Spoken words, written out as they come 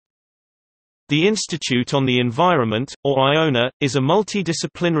The Institute on the Environment, or IONA, is a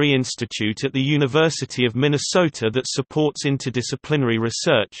multidisciplinary institute at the University of Minnesota that supports interdisciplinary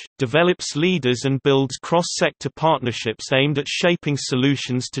research, develops leaders and builds cross-sector partnerships aimed at shaping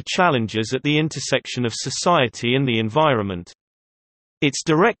solutions to challenges at the intersection of society and the environment. Its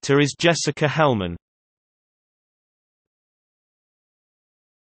director is Jessica Hellman.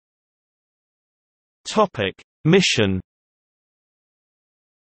 Mission.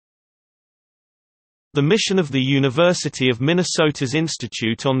 The mission of the University of Minnesota's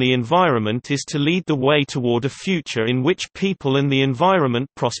Institute on the Environment is to lead the way toward a future in which people and the environment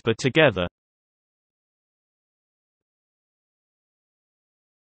prosper together.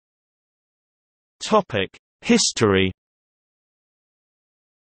 History.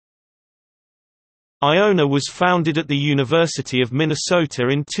 IONA was founded at the University of Minnesota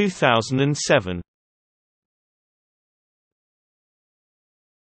in 2007.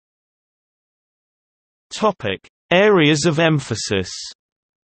 Areas of emphasis.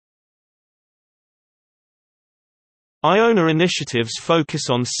 IONA initiatives focus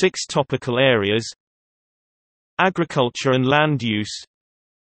on 6 topical areas: agriculture and land use,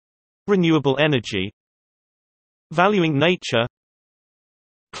 renewable energy, valuing nature,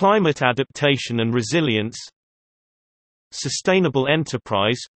 climate adaptation and resilience, sustainable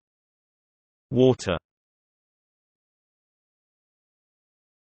enterprise, water.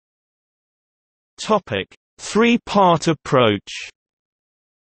 Three-part approach.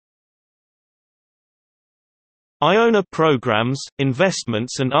 IONA programs,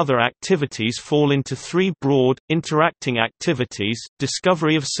 investments and other activities fall into 3 broad, interacting activities: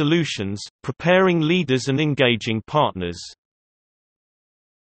 discovery of solutions, preparing leaders and engaging partners.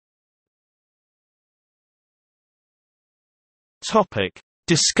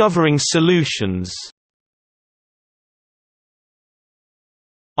 Discovering solutions.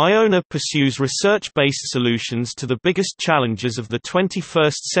 IONA pursues research-based solutions to the biggest challenges of the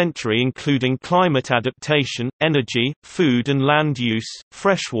 21st century, including climate adaptation, energy, food and land use,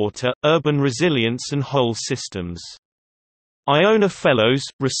 freshwater, urban resilience and whole systems. IONA fellows,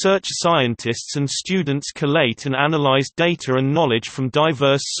 research scientists and students collate and analyze data and knowledge from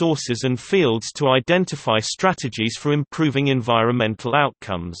diverse sources and fields to identify strategies for improving environmental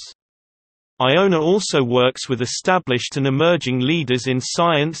outcomes. IONA also works with established and emerging leaders in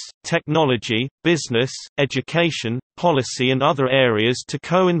science, technology, business, education, policy and other areas to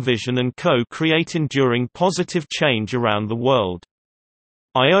co-envision and co-create enduring positive change around the world.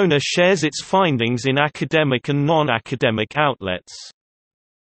 IONA shares its findings in academic and non-academic outlets.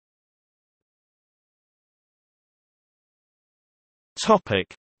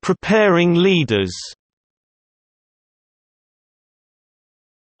 Preparing leaders.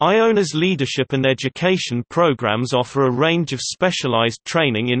 IONA's leadership and education programs offer a range of specialized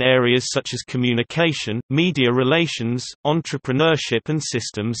training in areas such as communication, media relations, entrepreneurship and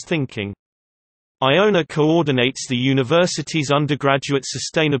systems thinking. IONA coordinates the university's undergraduate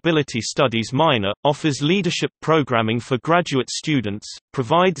sustainability studies minor, offers leadership programming for graduate students,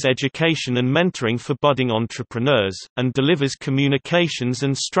 provides education and mentoring for budding entrepreneurs, and delivers communications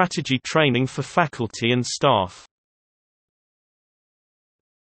and strategy training for faculty and staff.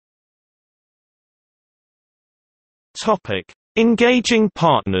 Engaging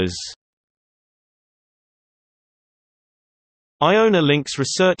partners. IONA links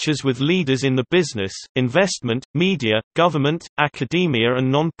researchers with leaders in the business, investment, media, government, academia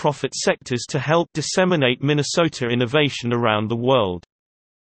and non-profit sectors to help disseminate Minnesota innovation around the world.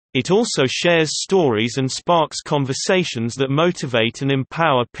 It also shares stories and sparks conversations that motivate and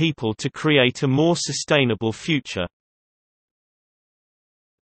empower people to create a more sustainable future.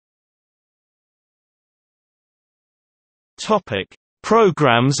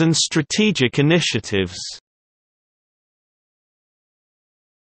 Programs and strategic initiatives.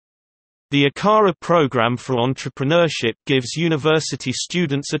 The ACARA program for entrepreneurship gives university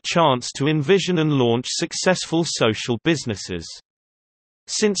students a chance to envision and launch successful social businesses.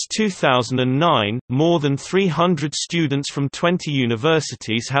 Since 2009, more than 300 students from 20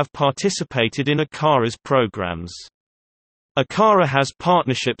 universities have participated in ACARA's programs. ACARA has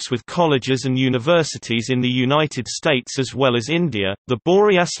partnerships with colleges and universities in the United States as well as India. The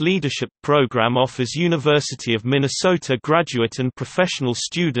Boreas Leadership Program offers University of Minnesota graduate and professional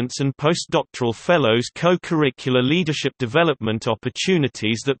students and postdoctoral fellows co-curricular leadership development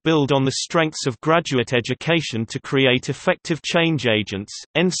opportunities that build on the strengths of graduate education to create effective change agents.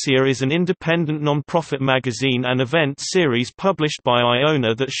 NCEA is an independent nonprofit magazine and event series published by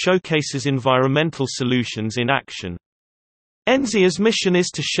IONA that showcases environmental solutions in action. ENZIA's mission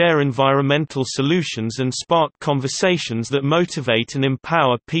is to share environmental solutions and spark conversations that motivate and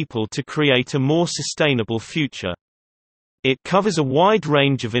empower people to create a more sustainable future. It covers a wide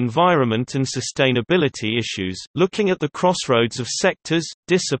range of environment and sustainability issues, looking at the crossroads of sectors,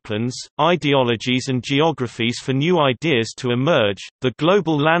 disciplines, ideologies, and geographies for new ideas to emerge. The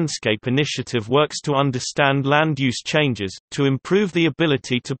Global Landscape Initiative works to understand land use changes, to improve the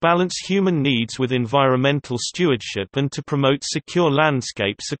ability to balance human needs with environmental stewardship, and to promote secure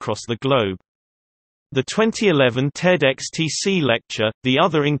landscapes across the globe. The 2011 TEDx-TC lecture, The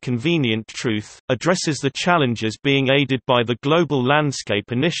Other Inconvenient Truth, addresses the challenges being aided by the Global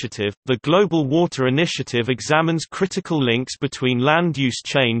Landscape Initiative. The Global Water Initiative examines critical links between land use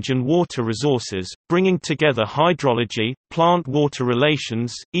change and water resources, bringing together hydrology, plant-water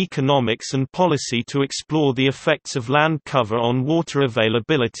relations, economics and policy to explore the effects of land cover on water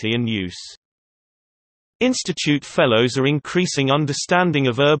availability and use. Institute Fellows are increasing understanding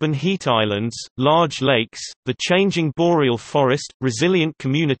of urban heat islands, large lakes, the changing boreal forest, resilient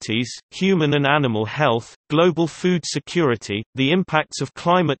communities, human and animal health, global food security, the impacts of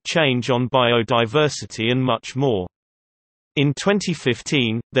climate change on biodiversity and much more. In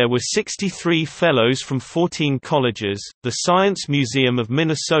 2015, there were 63 fellows from 14 colleges, the Science Museum of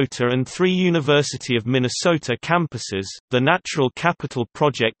Minnesota, and 3 University of Minnesota campuses. The Natural Capital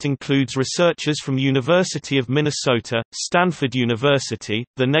Project includes researchers from University of Minnesota, Stanford University,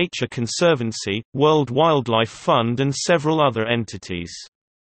 the Nature Conservancy, World Wildlife Fund, and several other entities.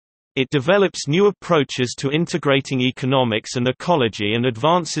 It develops new approaches to integrating economics and ecology and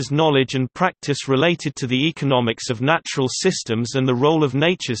advances knowledge and practice related to the economics of natural systems and the role of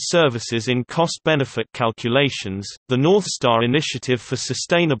nature's services in cost-benefit calculations. The North Star Initiative for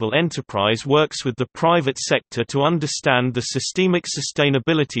Sustainable Enterprise works with the private sector to understand the systemic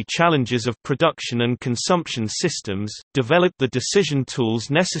sustainability challenges of production and consumption systems, develop the decision tools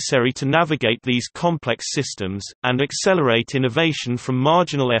necessary to navigate these complex systems, and accelerate innovation from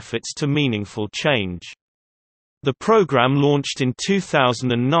marginal efforts to meaningful change. The program launched in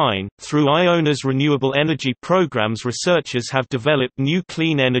 2009. Through Iona's renewable energy programs, researchers have developed new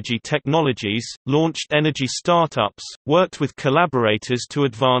clean energy technologies, launched energy startups, worked with collaborators to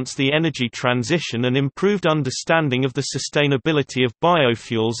advance the energy transition, and improved understanding of the sustainability of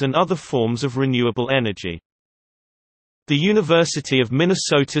biofuels and other forms of renewable energy. The University of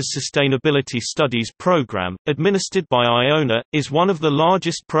Minnesota's Sustainability Studies program, administered by Iona, is one of the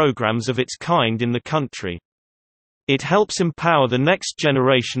largest programs of its kind in the country. It helps empower the next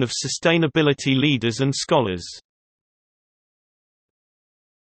generation of sustainability leaders and scholars.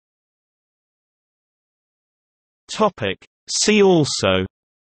 See also: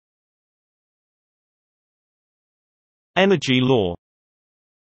 Energy law.